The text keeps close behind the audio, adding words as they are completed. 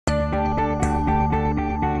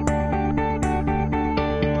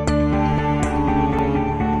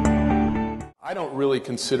I don't really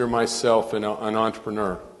consider myself an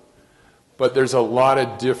entrepreneur, but there's a lot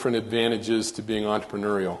of different advantages to being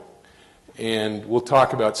entrepreneurial, and we'll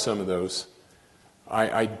talk about some of those.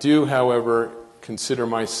 I do, however, consider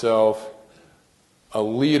myself a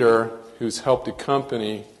leader who's helped a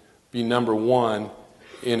company be number one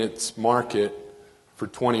in its market for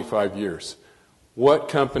 25 years. What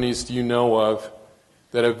companies do you know of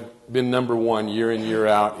that have been number one year in, year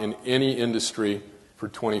out in any industry for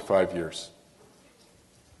 25 years?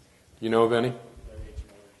 You know of any?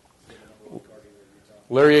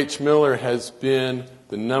 Larry H. Miller has been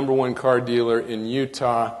the number one car dealer in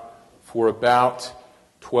Utah for about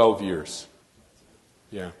 12 years.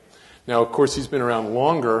 Yeah. Now, of course, he's been around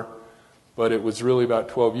longer, but it was really about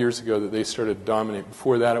 12 years ago that they started to dominate.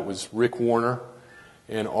 Before that, it was Rick Warner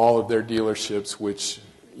and all of their dealerships, which,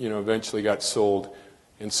 eventually got sold.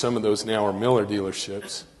 And some of those now are Miller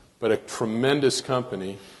dealerships. But a tremendous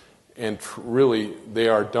company, and really, they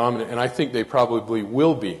are dominant. And I think they probably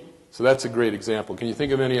will be. So that's a great example. Can you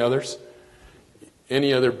think of any others?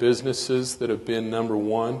 Any other businesses that have been number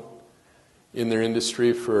one in their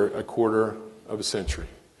industry for a quarter of a century?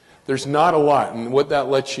 There's not a lot, and what that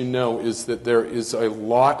lets you know is that there is a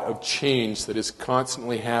lot of change that is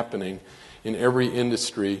constantly happening in every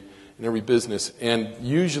industry, in every business, and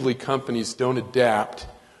usually companies don't adapt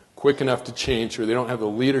quick enough to change, or they don't have the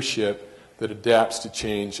leadership that adapts to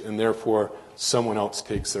change, and therefore someone else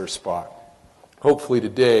takes their spot. Hopefully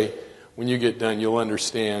today, when you get done, you'll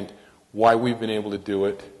understand why we've been able to do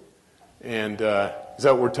it. And is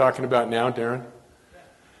that what we're talking about now, Darren?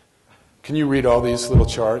 Can you read all these little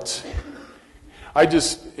charts?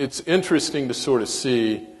 It's interesting to sort of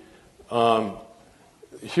see.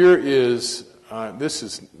 Here is, this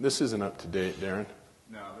isn't up to date, Darren.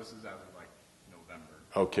 No, this is as of like November.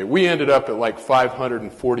 Okay, we ended up at like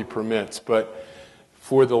 540 permits, but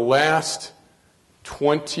for the last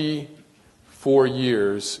 24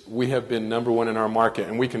 years, we have been number one in our market,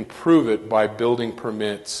 and we can prove it by building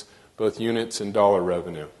permits, both units and dollar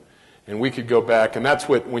revenue. And we could go back, and that's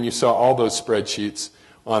what, when you saw all those spreadsheets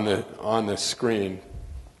on the screen,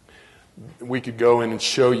 we could go in and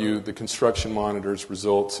show you the construction monitor's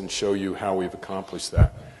results and show you how we've accomplished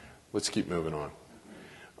that. Let's keep moving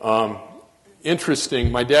on.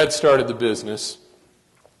 Interesting, my dad started the business,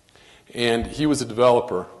 and he was a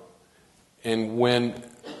developer. And when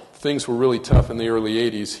things were really tough in the early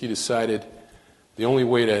 80s, he decided the only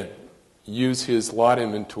way to use his lot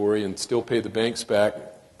inventory and still pay the banks back,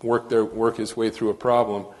 work his way through a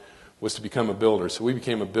problem, was to become a builder. So we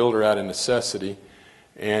became a builder out of necessity.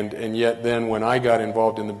 And yet then when I got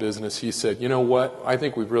involved in the business, he said, you know what, I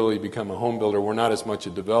think we've really become a home builder. We're not as much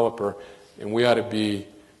a developer, and we ought to be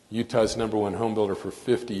Utah's number one home builder for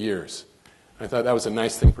 50 years. I thought that was a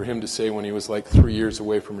nice thing for him to say when he was like 3 years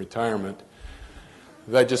away from retirement.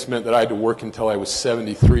 That just meant that I had to work until I was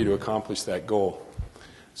 73 to accomplish that goal.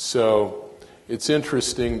 So it's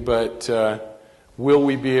interesting, but will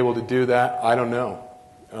we be able to do that? I don't know,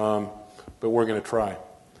 but we're going to try.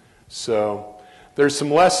 So there's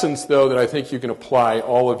some lessons, though, that I think you can apply,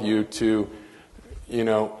 all of you, to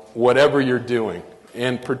whatever you're doing.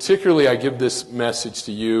 And particularly I give this message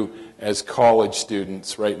to you as college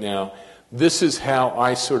students right now. This is how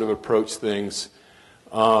I sort of approach things.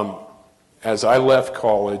 As I left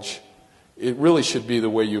college, it really should be the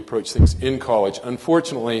way you approach things in college.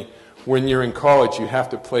 Unfortunately, when you're in college, you have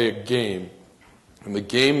to play a game. And the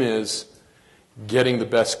game is getting the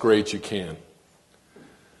best grades you can,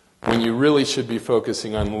 when you really should be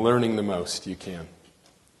focusing on learning the most you can.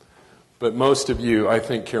 But most of you, I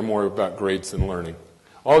think, care more about grades than learning.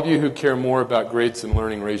 All of you who care more about grades than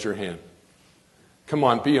learning, raise your hand. Come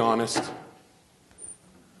on, be honest.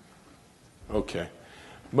 Okay.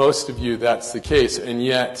 Most of you, that's the case. And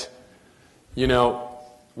yet,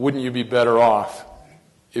 wouldn't you be better off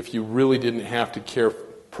if you really didn't have to care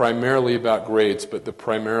primarily about grades, but the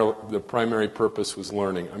primary purpose was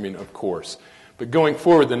learning? I mean, of course. But going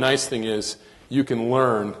forward, the nice thing is you can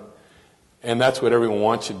learn, and that's what everyone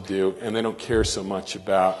wants you to do, and they don't care so much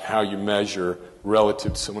about how you measure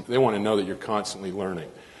relative to someone. They want to know that you're constantly learning.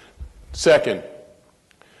 Second,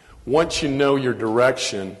 once you know your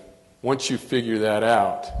direction, once you figure that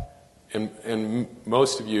out, and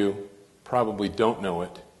most of you probably don't know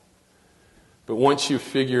it, but once you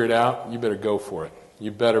figure it out, you better go for it. You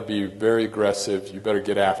better be very aggressive. You better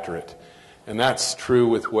get after it. And that's true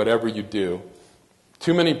with whatever you do.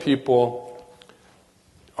 Too many people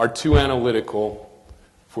are too analytical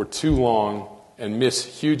for too long and miss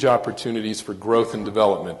huge opportunities for growth and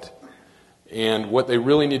development. And what they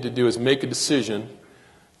really need to do is make a decision.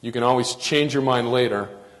 You can always change your mind later,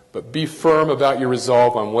 But be firm about your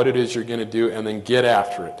resolve on what it is you're going to do, and then get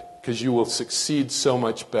after it, because you will succeed so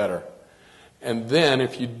much better. And then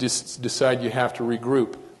if you decide you have to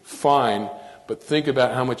regroup, fine, but think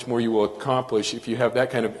about how much more you will accomplish if you have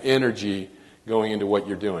that kind of energy going into what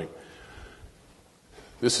you're doing.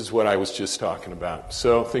 This is what I was just talking about.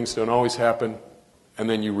 So things don't always happen, and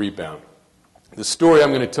then you rebound. The story I'm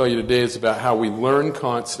going to tell you today is about how we learn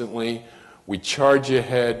constantly, we charge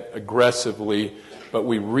ahead aggressively, but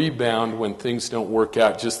we rebound when things don't work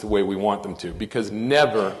out just the way we want them to, because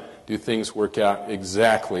never do things work out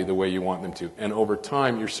exactly the way you want them to. And over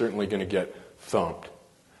time, you're certainly going to get thumped.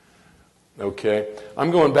 Okay? I'm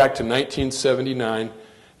going back to 1979,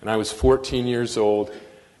 and I was 14 years old,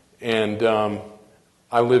 and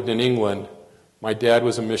I lived in England. My dad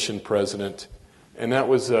was a mission president, and that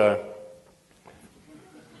was a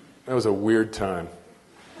weird time.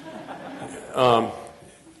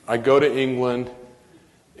 I go to England,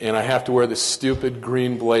 and I have to wear this stupid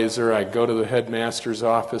green blazer. I go to the headmaster's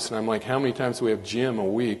office, and I'm like, how many times do we have gym a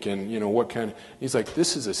week? And, what kind of... He's like,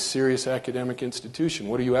 this is a serious academic institution.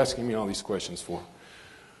 What are you asking me all these questions for?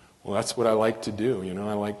 Well, that's what I like to do.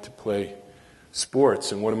 I like to play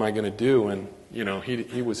sports, and what am I going to do? And,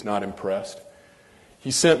 he was not impressed. He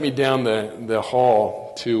sent me down the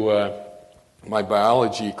hall to my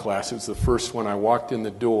biology class. It was the first one. I walked in the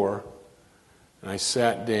door, and I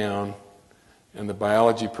sat down, and the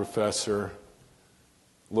biology professor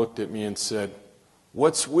looked at me and said,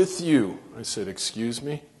 "What's with you?" I said, "Excuse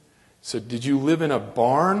me?" He said, "Did you live in a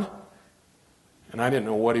barn?" And I didn't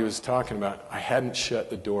know what he was talking about. I hadn't shut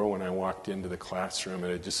the door when I walked into the classroom.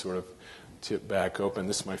 It had just sort of tipped back open.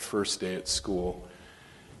 This is my first day at school.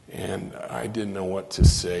 And I didn't know what to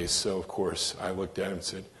say. So, of course, I looked at him and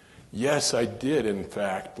said, "Yes, I did, in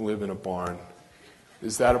fact, live in a barn.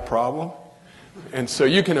 Is that a problem?" And so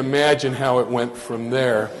you can imagine how it went from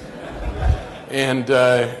there. And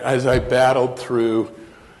as I battled through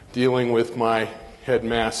dealing with my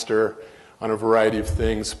headmaster on a variety of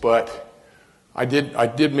things, but I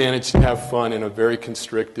did manage to have fun in a very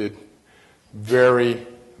constricted, very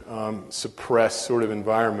suppressed sort of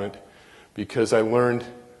environment, because I learned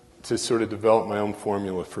to sort of develop my own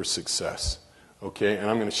formula for success. Okay, and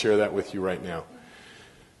I'm going to share that with you right now.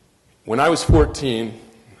 When I was 14,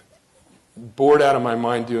 bored out of my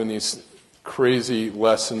mind doing these crazy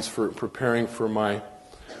lessons for preparing for my,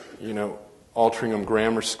 Altrincham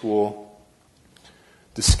Grammar School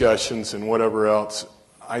discussions and whatever else,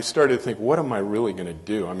 I started to think, what am I really going to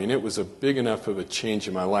do? I mean, it was a big enough of a change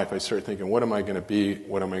in my life. I started thinking, what am I going to be?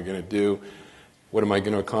 What am I going to do? What am I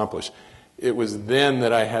going to accomplish? It was then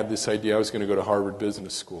that I had this idea I was going to go to Harvard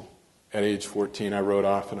Business School. At age 14, I wrote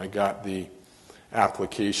off and I got the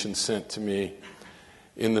application sent to me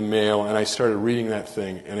in the mail, and I started reading that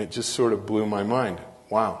thing, and it just sort of blew my mind.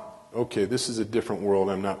 Wow, okay, this is a different world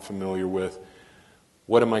I'm not familiar with.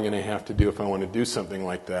 What am I going to have to do if I want to do something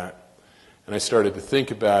like that? And I started to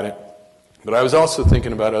think about it, but I was also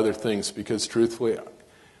thinking about other things, because truthfully,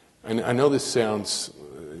 I know this sounds,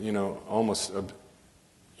 almost,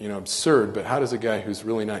 absurd, but how does a guy who's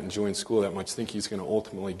really not enjoying school that much think he's going to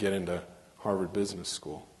ultimately get into Harvard Business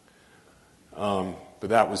School? But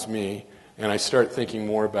that was me. And I start thinking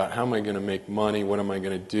more about, how am I going to make money? What am I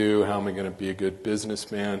going to do? How am I going to be a good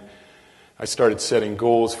businessman? I started setting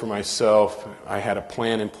goals for myself. I had a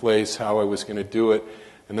plan in place how I was going to do it.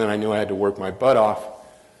 And then I knew I had to work my butt off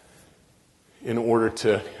in order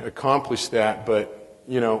to accomplish that. But,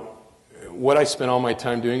 what I spent all my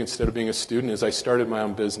time doing instead of being a student is I started my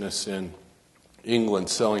own business in England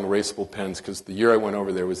selling erasable pens, because the year I went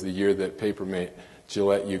over there was the year that Papermate,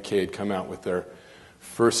 Gillette UK, had come out with their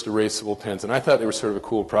first erasable pens. And I thought they were sort of a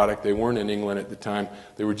cool product. They weren't in England at the time.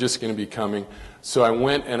 They were just going to be coming. So I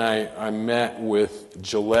went and I met with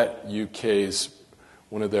Gillette UK's,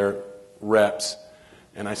 one of their reps,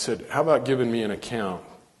 and I said, how about giving me an account?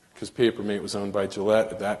 Because Papermate was owned by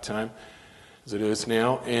Gillette at that time, as it is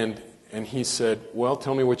now. And he said, well,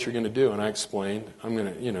 tell me what you're going to do. And I explained, I'm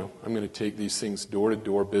going to take these things door to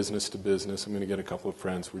door, business to business. I'm going to get a couple of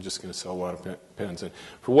friends. We're just going to sell a lot of pens. And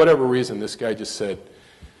for whatever reason, this guy just said,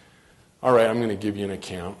 all right, I'm going to give you an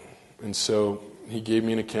account. And so he gave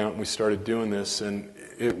me an account, and we started doing this. And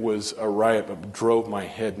it was a riot, but drove my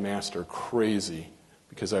headmaster crazy,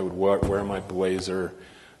 because I would wear my blazer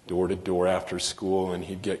door to door after school, and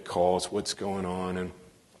he'd get calls, what's going on? And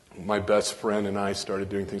my best friend and I started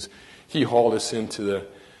doing things. He hauled us into the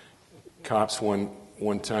cops one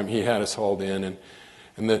time. He had us hauled in,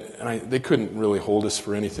 and they couldn't really hold us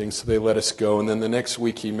for anything, so they let us go. And then the next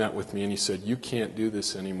week he met with me, and he said, you can't do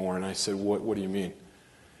this anymore. And I said, what do you mean?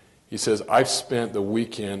 He says, I've spent the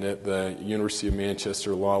weekend at the University of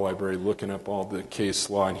Manchester Law Library looking up all the case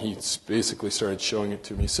law, and he basically started showing it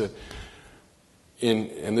to me. He said,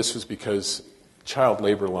 and this was because child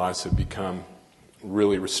labor laws have become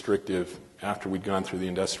really restrictive after we'd gone through the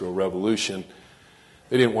Industrial Revolution.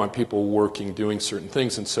 They didn't want people working, doing certain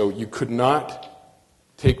things, and so you could not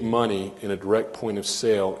take money in a direct point of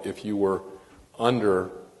sale if you were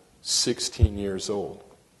under 16 years old.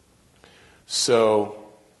 So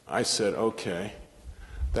I said, okay,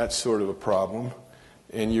 that's sort of a problem,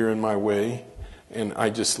 and you're in my way. And I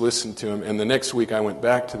just listened to him. And the next week I went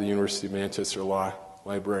back to the University of Manchester Law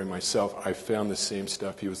Library myself. I found the same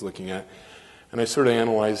stuff he was looking at. And I sort of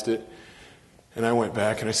analyzed it. And I went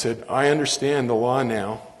back and I said, I understand the law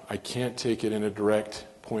now. I can't take it in a direct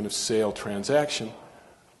point of sale transaction,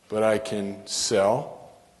 but I can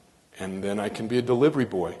sell, and then I can be a delivery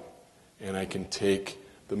boy. And I can take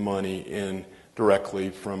the money in directly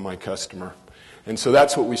from my customer. And so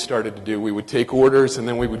that's what we started to do. We would take orders, and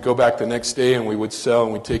then we would go back the next day, and we would sell,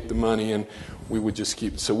 and we'd take the money, and we would just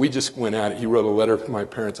keep. So we just went at it. He wrote a letter to my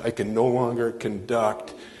parents. I can no longer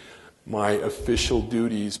conduct my official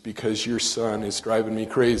duties because your son is driving me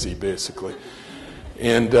crazy, basically.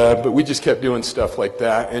 And but we just kept doing stuff like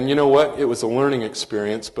that. And you know what? It was a learning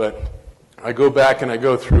experience, but I go back and I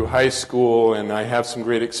go through high school, and I have some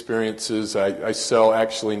great experiences. I sell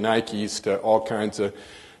actually Nikes to all kinds of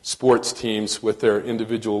sports teams with their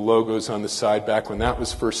individual logos on the side back when that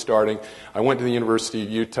was first starting. I went to the University of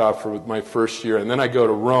Utah for my first year, and then I go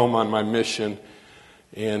to Rome on my mission,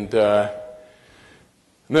 and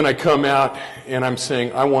then I come out and I'm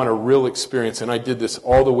saying, I want a real experience, and I did this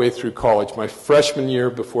all the way through college. My freshman year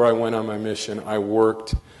before I went on my mission, I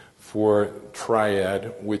worked for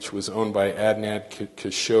Triad, which was owned by Adnan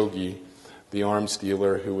Khashoggi, the arms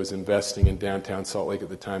dealer who was investing in downtown Salt Lake at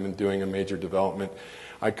the time and doing a major development.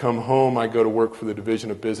 I come home, I go to work for the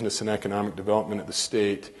Division of Business and Economic Development at the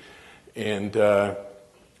state, and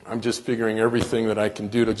I'm just figuring everything that I can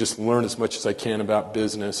do to just learn as much as I can about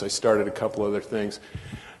business. I started a couple other things.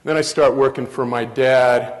 Then I start working for my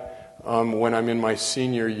dad when I'm in my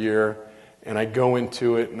senior year, and I go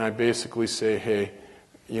into it and I basically say, hey,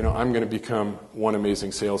 you know, I'm going to become one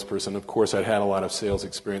amazing salesperson. Of course, I'd had a lot of sales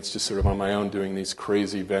experience just sort of on my own doing these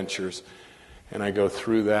crazy ventures, and I go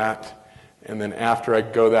through that. And then after I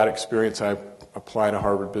go that experience, I applied to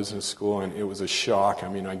Harvard Business School, and it was a shock. I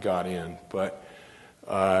mean, I got in, but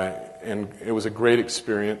and it was a great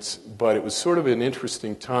experience. But it was sort of an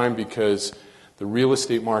interesting time because the real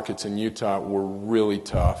estate markets in Utah were really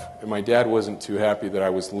tough, and my dad wasn't too happy that I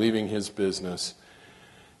was leaving his business.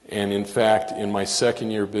 And in fact, in my second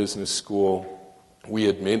year of business school, we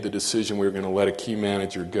had made the decision we were going to let a key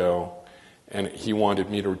manager go, and he wanted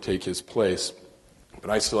me to take his place. But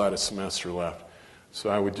I still had a semester left. So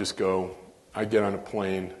I would just go, I'd get on a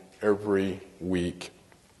plane every week,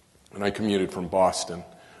 and I commuted from Boston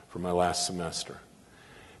for my last semester.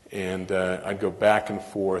 And I'd go back and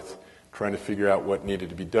forth trying to figure out what needed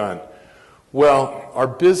to be done. Well, our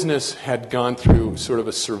business had gone through sort of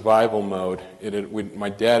a survival mode. My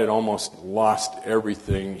dad had almost lost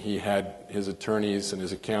everything. He had his attorneys and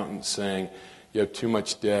his accountants saying, you have too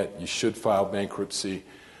much debt, you should file bankruptcy.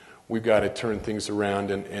 We've got to turn things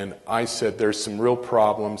around, and I said there's some real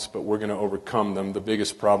problems, but we're going to overcome them, the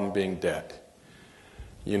biggest problem being debt.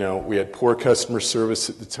 You know, we had poor customer service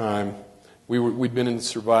at the time. We'd been in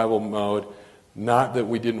survival mode, not that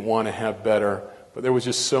we didn't want to have better, but there was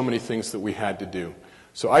just so many things that we had to do.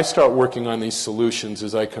 So I start working on these solutions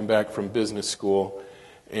as I come back from business school,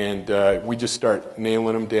 and we just start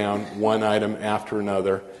nailing them down, one item after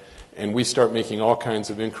another. And we start making all kinds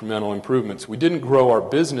of incremental improvements. We didn't grow our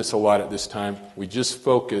business a lot at this time. We just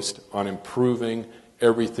focused on improving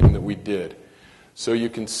everything that we did. So you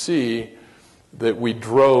can see that we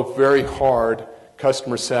drove very hard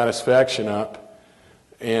customer satisfaction up.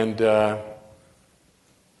 And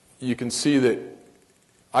you can see that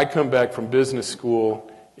I come back from business school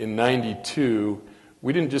in '92.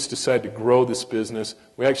 We didn't just decide to grow this business.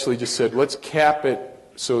 We actually just said, let's cap it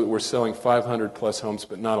so that we're selling 500 plus homes,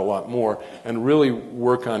 but not a lot more, and really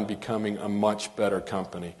work on becoming a much better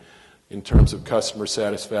company in terms of customer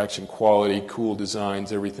satisfaction, quality, cool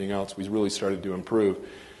designs, everything else. We really started to improve.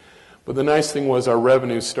 But the nice thing was our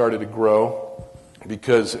revenues started to grow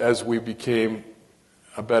because as we became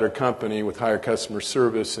a better company with higher customer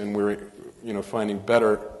service and we were finding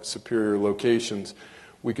better, superior locations,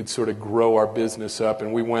 we could sort of grow our business up,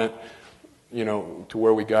 and we went to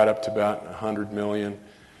where we got up to about $100 million.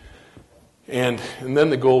 And then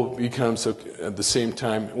the goal becomes, at the same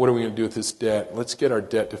time, what are we going to do with this debt? Let's get our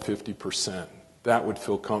debt to 50%. that would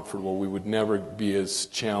feel comfortable. We would never be as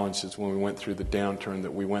challenged as when we went through the downturn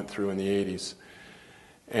that we went through in the 80s.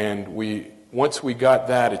 And once we got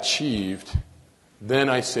that achieved, then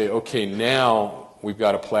I say, okay, now we've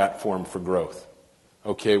got a platform for growth.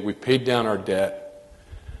 Okay, we've paid down our debt,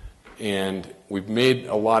 and we've made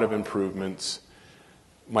a lot of improvements.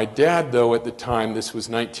 My dad, though, at the time, this was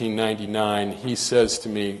 1999, he says to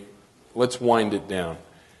me, let's wind it down.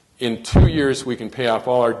 In 2 years, we can pay off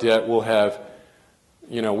all our debt. We'll have,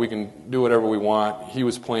 we can do whatever we want. He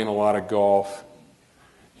was playing a lot of golf.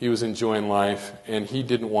 He was enjoying life, and he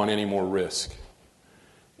didn't want any more risk.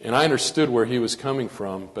 And I understood where he was coming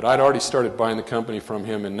from, but I'd already started buying the company from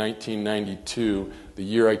him in 1992, the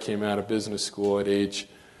year I came out of business school at age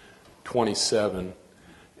 27.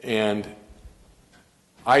 And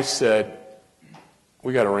I said,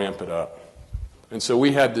 we got to ramp it up. And so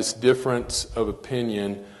we had this difference of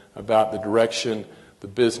opinion about the direction the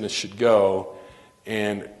business should go,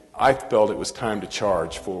 and I felt it was time to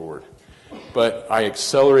charge forward. But I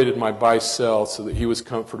accelerated my buy-sell so that he was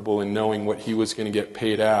comfortable in knowing what he was going to get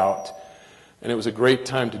paid out. And it was a great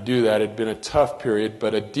time to do that. It had been a tough period,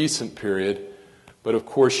 but a decent period. But of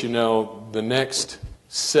course, the next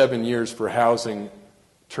 7 years for housing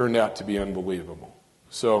turned out to be unbelievable.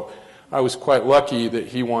 So I was quite lucky that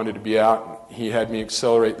he wanted to be out. He had me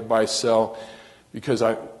accelerate the buy-sell because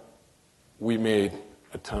we made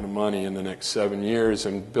a ton of money in the next 7 years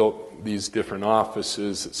and built these different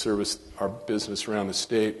offices that serviced our business around the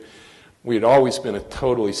state. We had always been a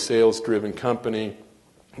totally sales-driven company,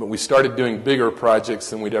 but we started doing bigger projects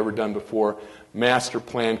than we'd ever done before, master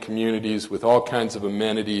plan communities with all kinds of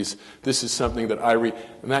amenities. This is something that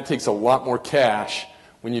and that takes a lot more cash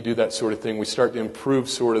when you do that sort of thing. We start to improve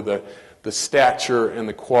sort of the stature and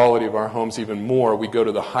the quality of our homes even more. We go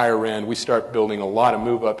to the higher end. We start building a lot of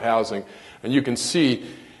move-up housing. And you can see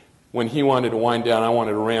when he wanted to wind down, I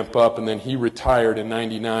wanted to ramp up, and then he retired in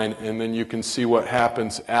 99, and then you can see what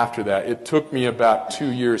happens after that. It took me about 2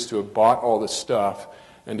 years to have bought all the stuff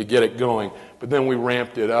and to get it going, but then we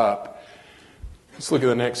ramped it up. Let's look at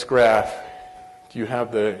the next graph. Do you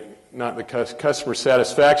have not the customer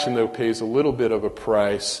satisfaction, though, pays a little bit of a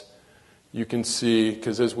price. You can see,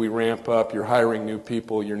 because as we ramp up, you're hiring new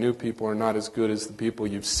people. Your new people are not as good as the people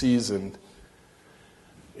you've seasoned.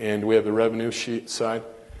 And we have the revenue sheet side.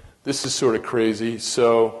 This is sort of crazy.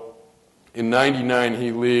 So in 99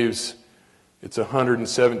 he leaves. It's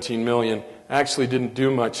 $117 million. I actually didn't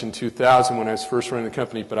do much in 2000 when I was first running the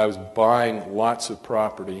company, but I was buying lots of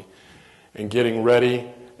property and getting ready,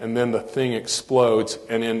 and then the thing explodes.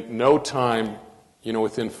 And in no time,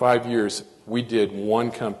 within 5 years, we did one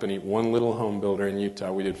company, one little home builder in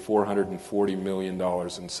Utah. We did $440 million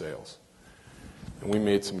in sales. And we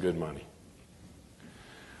made some good money.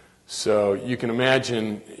 So you can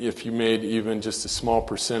imagine if you made even just a small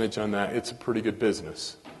percentage on that, it's a pretty good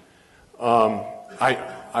business.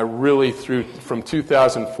 I really, from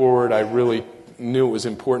 2000 forward, I really knew it was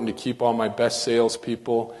important to keep all my best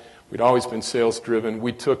salespeople. We'd always been sales-driven.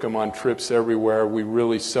 We took them on trips everywhere. We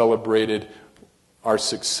really celebrated our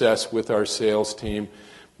success with our sales team.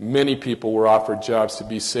 Many people were offered jobs to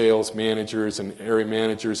be sales managers and area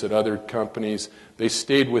managers at other companies. They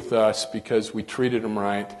stayed with us because we treated them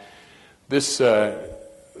right. And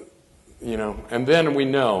then we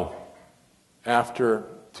know, after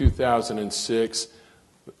 2006,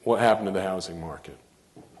 what happened to the housing market.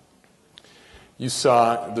 You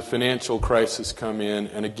saw the financial crisis come in,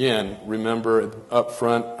 and again, remember up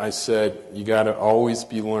front I said you got to always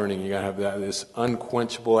be learning. You got to have this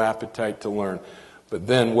unquenchable appetite to learn. But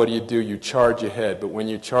then what do? You charge ahead. But when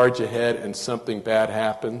you charge ahead and something bad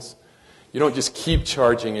happens, you don't just keep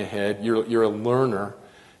charging ahead. You're a learner.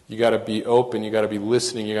 You got to be open. You got to be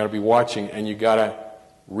listening. You got to be watching, and you got to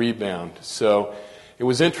rebound. So it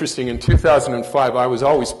was interesting. In 2005, I was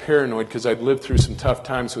always paranoid because I'd lived through some tough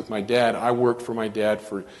times with my dad. I worked for my dad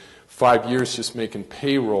for 5 years just making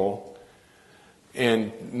payroll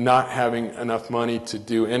and not having enough money to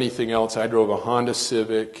do anything else. I drove a Honda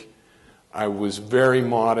Civic. I was very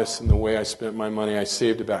modest in the way I spent my money. I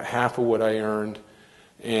saved about half of what I earned,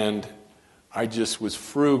 and I just was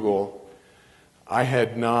frugal. I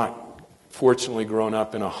had not, fortunately, grown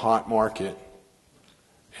up in a hot market.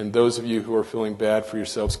 And those of you who are feeling bad for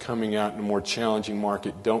yourselves coming out in a more challenging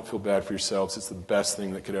market, don't feel bad for yourselves. It's the best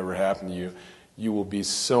thing that could ever happen to you. You will be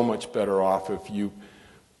so much better off if you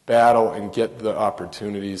battle and get the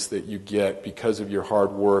opportunities that you get because of your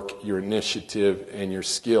hard work, your initiative, and your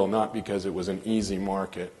skill, not because it was an easy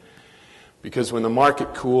market. Because when the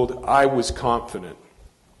market cooled, I was confident.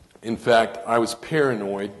 In fact, I was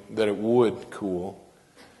paranoid that it would cool.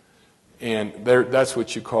 And that's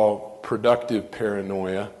what you call productive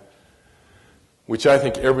paranoia, which I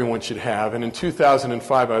think everyone should have. And in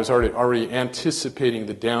 2005, I was already anticipating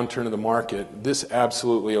the downturn of the market. This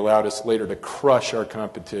absolutely allowed us later to crush our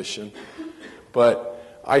competition. But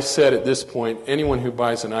I said at this point, anyone who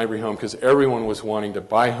buys an Ivory home, because everyone was wanting to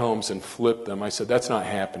buy homes and flip them, I said, that's not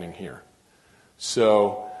happening here.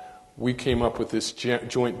 So we came up with this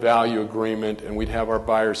joint value agreement, and we'd have our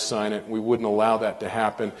buyers sign it. We wouldn't allow that to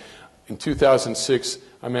happen. In 2006,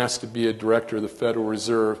 I'm asked to be a director of the Federal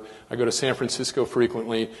Reserve. I go to San Francisco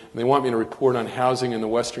frequently, and they want me to report on housing in the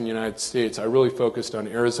western United States. I really focused on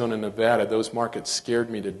Arizona and Nevada. Those markets scared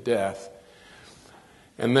me to death.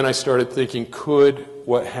 And then I started thinking, could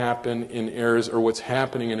what happened in Arizona, or what's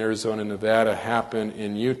happening in Arizona and Nevada, happen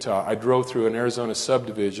in Utah? I drove through an Arizona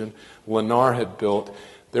subdivision Lennar had built.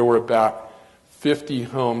 There were about 50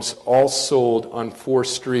 homes, all sold on 4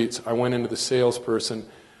 streets. I went into the salesperson.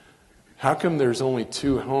 How come there's only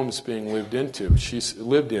 2 homes being lived in?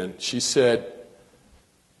 She said,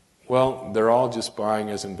 well, they're all just buying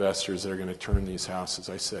as investors that are going to turn these houses.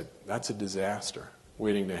 I said, that's a disaster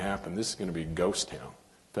waiting to happen. This is going to be a ghost town.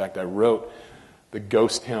 In fact, I wrote the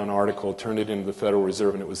ghost town article, turned it into the Federal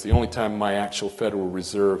Reserve, and it was the only time my actual Federal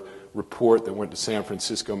Reserve report that went to San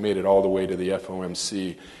Francisco made it all the way to the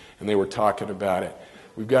FOMC, and they were talking about it.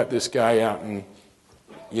 We've got this guy out in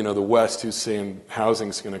the West who's saying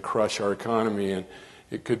housing's going to crush our economy and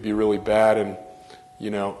it could be really bad. And,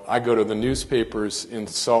 I go to the newspapers in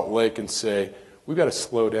Salt Lake and say, we've got to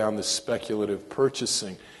slow down this speculative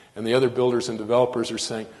purchasing. And the other builders and developers are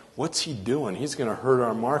saying, what's he doing? He's going to hurt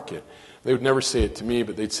our market. They would never say it to me,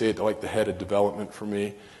 but they'd say it to like the head of development for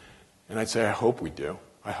me. And I'd say, I hope we do.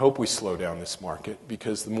 I hope we slow down this market,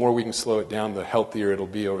 because the more we can slow it down, the healthier it'll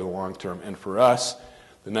be over the long term. And for us,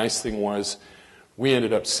 the nice thing was, we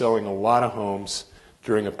ended up selling a lot of homes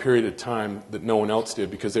during a period of time that no one else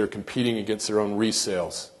did, because they were competing against their own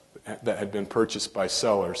resales that had been purchased by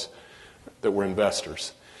sellers that were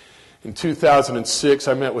investors. In 2006,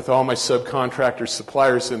 I met with all my subcontractors,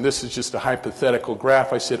 suppliers, and this is just a hypothetical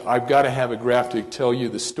graph. I said, I've got to have a graph to tell you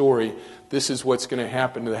the story. This is what's going to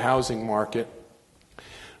happen to the housing market.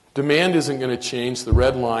 Demand isn't going to change. The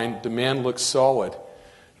red line, demand looks solid.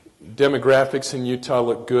 Demographics in Utah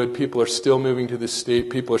look good. People are still moving to the state.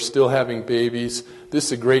 People are still having babies. This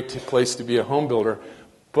is a great place to be a home builder.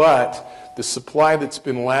 But the supply that's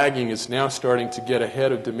been lagging is now starting to get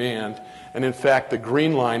ahead of demand. And in fact, the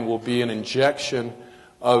green line will be an injection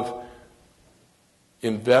of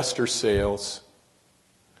investor sales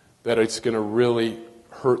that it's going to really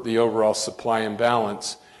hurt the overall supply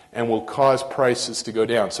imbalance and will cause prices to go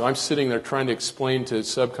down. So I'm sitting there trying to explain to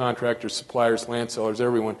subcontractors, suppliers, land sellers,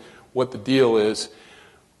 everyone, what the deal is.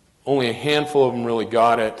 Only a handful of them really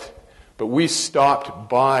got it. But we stopped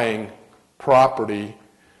buying property.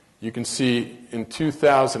 You can see in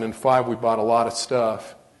 2005 we bought a lot of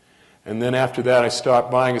stuff. And then after that I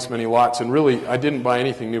stopped buying as many lots. And really, I didn't buy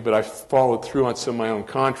anything new, but I followed through on some of my own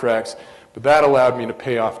contracts. But that allowed me to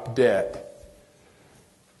pay off debt.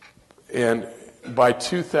 And by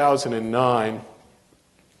 2009,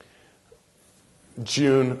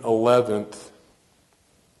 June 11th,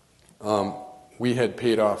 we had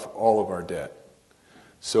paid off all of our debt.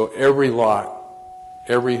 So every lot,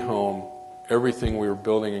 every home, everything we were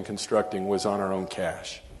building and constructing was on our own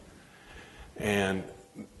cash. And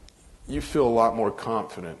you feel a lot more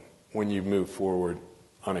confident when you move forward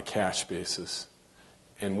on a cash basis.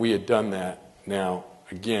 And we had done that. Now,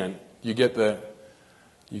 again, you get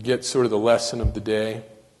sort of the lesson of the day.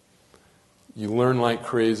 You learn like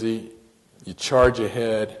crazy. You charge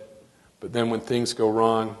ahead. But then when things go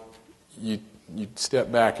wrong, you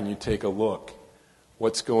step back and you take a look.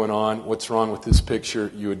 What's going on? What's wrong with this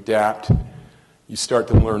picture? You adapt. You start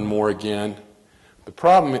to learn more again. The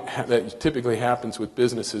problem that typically happens with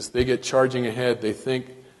businesses, they get charging ahead. They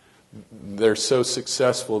think they're so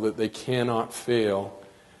successful that they cannot fail.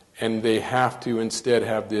 And they have to instead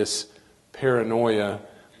have this paranoia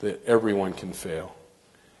that everyone can fail.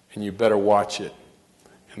 And you better watch it.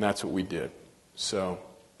 And that's what we did. So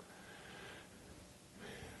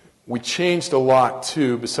we changed a lot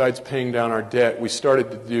too. Besides paying down our debt, we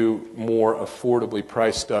started to do more affordably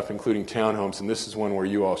priced stuff, including townhomes. And this is one where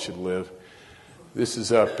you all should live. This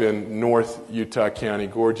is up in North Utah County,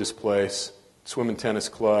 gorgeous place, swim and tennis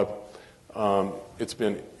club. It's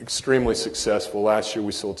been extremely successful. Last year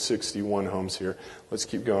we sold 61 homes here. Let's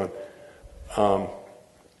keep going.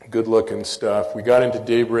 Good looking stuff. We got into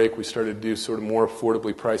Daybreak. We started to do sort of more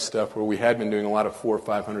affordably priced stuff where we had been doing a lot of $400,000 or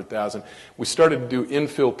 $500,000. We started to do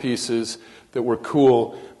infill pieces that were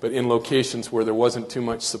cool, but in locations where there wasn't too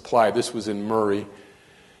much supply. This was in Murray.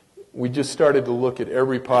 we just started to look at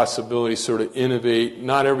every possibility, sort of innovate.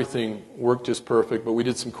 Not everything worked just perfect, but we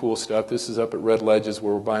did some cool stuff. This is up at Red Ledges,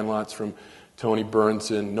 where we're buying lots from Tony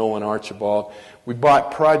Burns and Nolan Archibald. We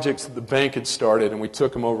bought projects that the bank had started, and we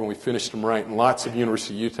took them over and we finished them right. And lots of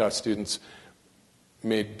University of Utah students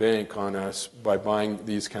made bank on us by buying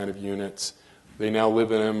these kind of units. They now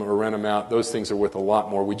live in them or rent them out. Those things are worth a lot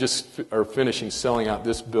more. We just are finishing selling out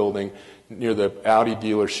this building near the Audi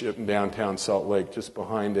dealership in downtown Salt Lake, just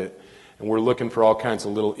behind it. And we're looking for all kinds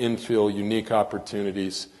of little infill, unique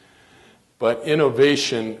opportunities. But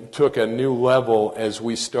innovation took a new level as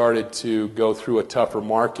we started to go through a tougher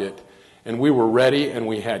market. And we were ready, and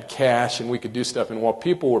we had cash, and we could do stuff. And while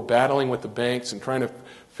people were battling with the banks and trying to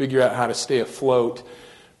figure out how to stay afloat,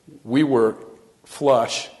 we were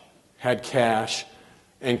flush, had cash,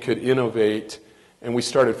 and could innovate. And we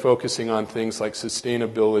started focusing on things like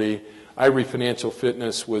sustainability. Ivory Financial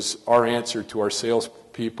Fitness was our answer to our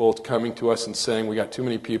salespeople coming to us and saying, we got too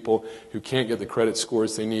many people who can't get the credit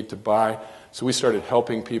scores they need to buy. So we started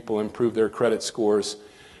helping people improve their credit scores.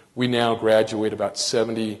 We now graduate about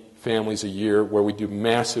 70 families a year where we do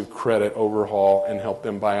massive credit overhaul and help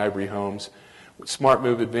them buy Ivory homes. Smart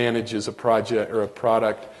Move Advantage is a project or a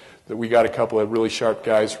product that we got a couple of really sharp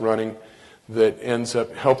guys running that ends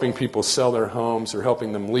up helping people sell their homes or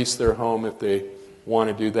helping them lease their home if they want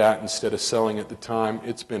to do that instead of selling at the time.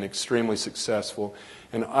 It's been extremely successful.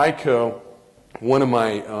 And ICO, one of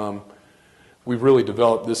my, we've really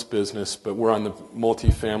developed this business, but we're on the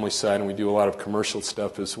multifamily side and we do a lot of commercial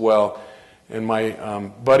stuff as well. And my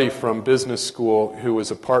buddy from business school, who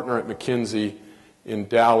was a partner at McKinsey in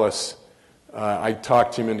Dallas, I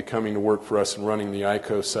talked him into coming to work for us and running the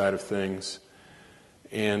ICO side of things.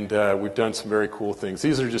 And we've done some very cool things.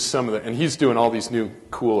 These are just some of the, and he's doing all these new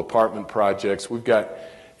cool apartment projects. We've got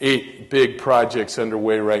 8 big projects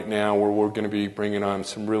underway right now where we're going to be bringing on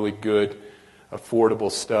some really good,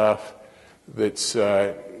 affordable stuff that's,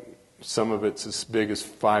 some of it's as big as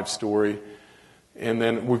 5-story. And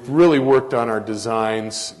then we've really worked on our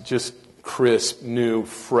designs, just crisp, new,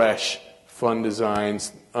 fresh, fun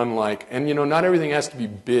designs, unlike, and you know, not everything has to be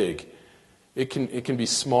big. It can be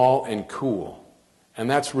small and cool. And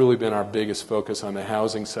that's really been our biggest focus on the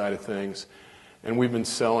housing side of things. And we've been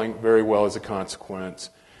selling very well as a consequence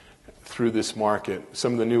through this market.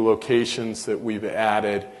 Some of the new locations that we've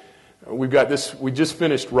added, we've got this, we just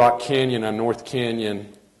finished Rock Canyon on North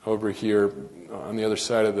Canyon over here on the other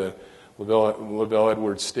side of the LaVelle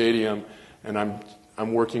Edwards Stadium. And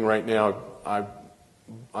I'm working right now,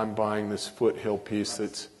 I'm buying this foothill piece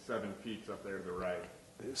that's 7 peaks up there to the right.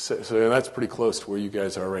 So that's pretty close to where you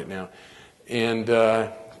guys are right now. And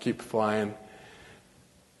keep flying.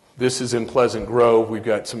 This is in Pleasant Grove. We've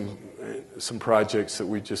got some projects that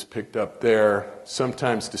we just picked up there.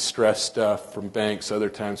 Sometimes distressed stuff from banks, other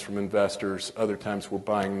times from investors, other times we're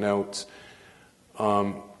buying notes.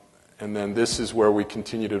 And then this is where we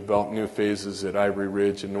continue to develop new phases at Ivory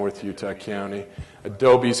Ridge in North Utah County.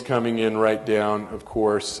 Adobe's coming in right down, of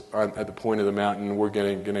course, at the point of the mountain. We're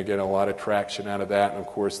going to get a lot of traction out of that. And, of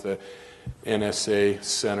course, the NSA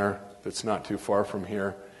Center that's not too far from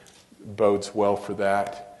here bodes well for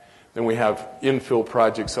that. Then we have infill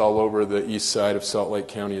projects all over the east side of Salt Lake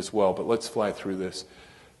County as well. But let's fly through this.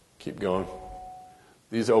 Keep going.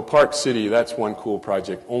 Park City, that's one cool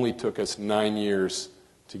project. Only took us 9 years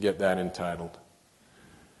to get that entitled.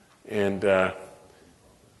 And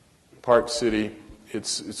Park City,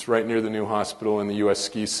 it's right near the new hospital and the U.S.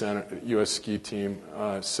 Ski Center, U.S. Ski Team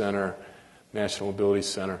Center, National Ability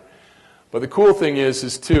Center. But the cool thing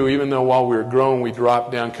is too, even though while we were growing, we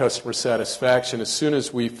dropped down customer satisfaction, as soon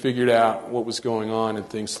as we figured out what was going on and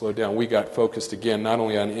things slowed down, we got focused again, not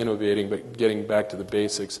only on innovating, but getting back to the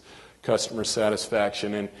basics, customer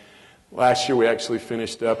satisfaction. And last year we actually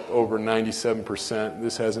finished up over 97%.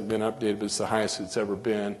 This hasn't been updated, but it's the highest it's ever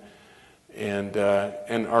been. And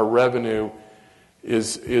our revenue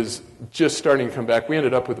is just starting to come back. We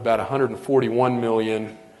ended up with about $141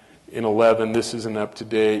 million in 11. This isn't up to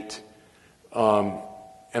date.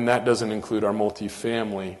 And that doesn't include our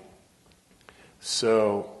multifamily.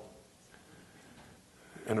 So,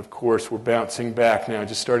 and of course, we're bouncing back now,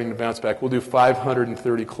 just starting to bounce back. We'll do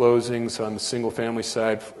 530 closings on the single-family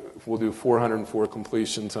side. We'll do 404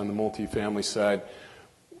 completions on the multifamily side,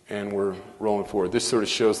 and we're rolling forward. This sort of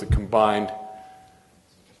shows the combined.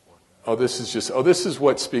 This is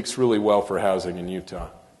what speaks really well for housing in Utah.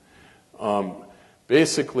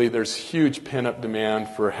 Basically, there's huge pent-up demand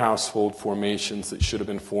for household formations that should have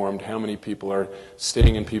been formed. How many people are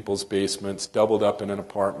staying in people's basements, doubled up in an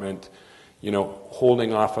apartment,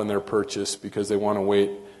 holding off on their purchase because they want to wait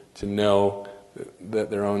to know that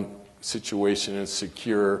their own situation is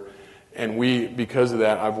secure. And because of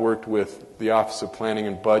that, I've worked with the Office of Planning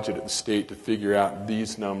and Budget at the state to figure out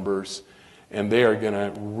these numbers, and they are going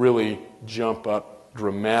to really jump up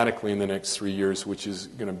dramatically in the next 3 years, which is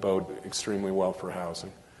going to bode extremely well for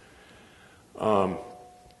housing. And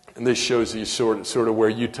this shows you sort of where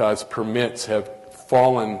Utah's permits have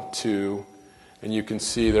fallen to, and you can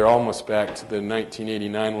see they're almost back to the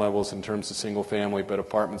 1989 levels in terms of single family, but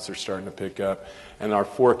apartments are starting to pick up, and our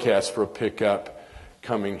forecast for a pickup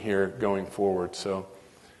coming here going forward. So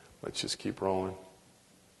let's just keep rolling.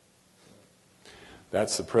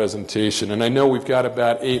 That's the presentation. And I know we've got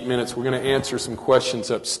about 8 minutes. We're going to answer some questions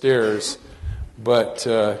upstairs, but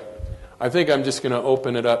I think I'm just going to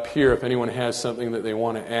open it up here if anyone has something that they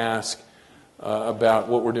want to ask about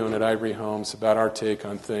what we're doing at Ivory Homes, about our take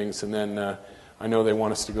on things, and then I know they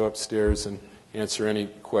want us to go upstairs and answer any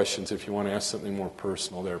questions if you want to ask something more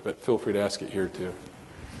personal there, but feel free to ask it here too.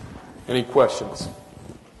 Any questions?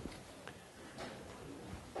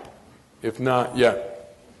 If not, yeah. I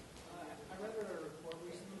read a report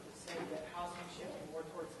recently that said that housing is shifting more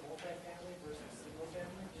towards multifamily versus single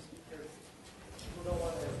family, just because people don't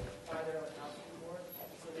want to buy their own house anymore.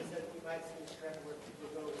 So they said we might see a trend where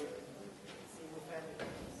people go with single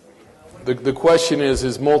family. The question is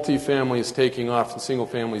multifamily is taking off and single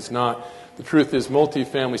family is not. The truth is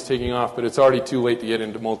multifamily is taking off, but it's already too late to get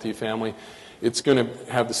into multifamily. It's going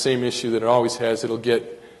to have the same issue that it always has. It'll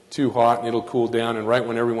get too hot and it'll cool down, and right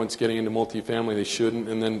when everyone's getting into multifamily they shouldn't,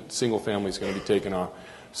 and then single family is going to be taken off.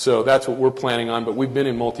 So that's what we're planning on, but we've been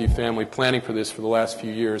in multifamily planning for this for the last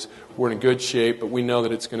few years. We're in good shape, but we know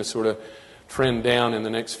that it's going to sort of trend down in the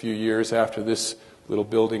next few years after this little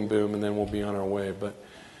building boom, and then we'll be on our way. But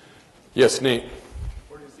yes, Nate.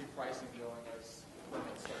 Where do you see pricing going as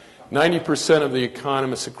permits start to come? 90% of the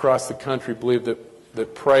economists across the country believe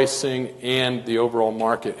that pricing and the overall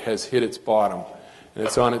market has hit its bottom, and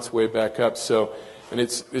it's on its way back up. So, and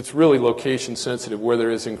it's really location sensitive. Where there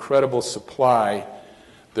is incredible supply,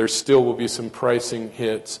 there still will be some pricing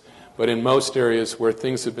hits, but in most areas where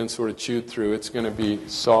things have been sort of chewed through, it's going to be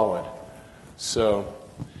solid. So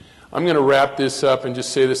I'm going to wrap this up and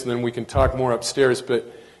just say this, and then we can talk more upstairs,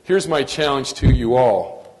 but here's my challenge to you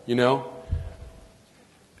all,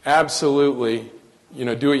 absolutely,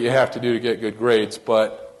 do what you have to do to get good grades,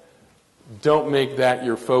 but don't make that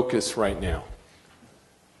your focus right now.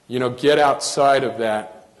 Get outside of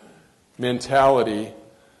that mentality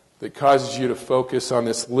that causes you to focus on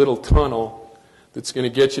this little tunnel that's going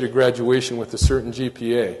to get you to graduation with a certain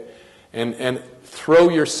GPA, and throw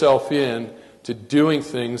yourself in to doing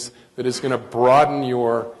things that is going to broaden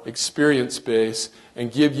your experience base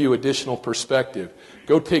and give you additional perspective.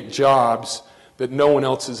 Go take jobs that no one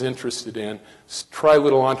else is interested in. Try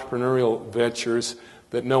little entrepreneurial ventures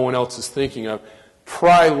that no one else is thinking of.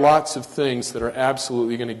 Try lots of things that are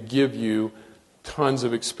absolutely going to give you tons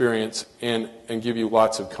of experience and give you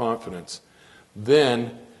lots of confidence.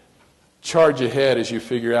 Then charge ahead as you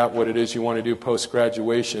figure out what it is you want to do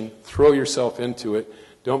post-graduation. Throw yourself into it.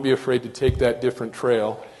 Don't be afraid to take that different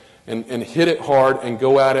trail and hit it hard and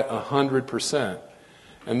go at it 100%.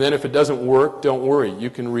 And then if it doesn't work, don't worry.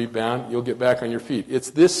 You can rebound. You'll get back on your feet.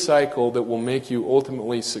 It's this cycle that will make you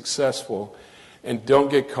ultimately successful. And don't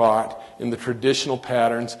get caught in the traditional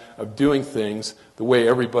patterns of doing things the way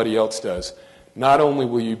everybody else does. Not only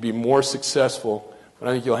will you be more successful, but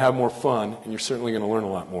I think you'll have more fun, and you're certainly going to learn a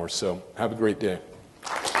lot more. So have a great day.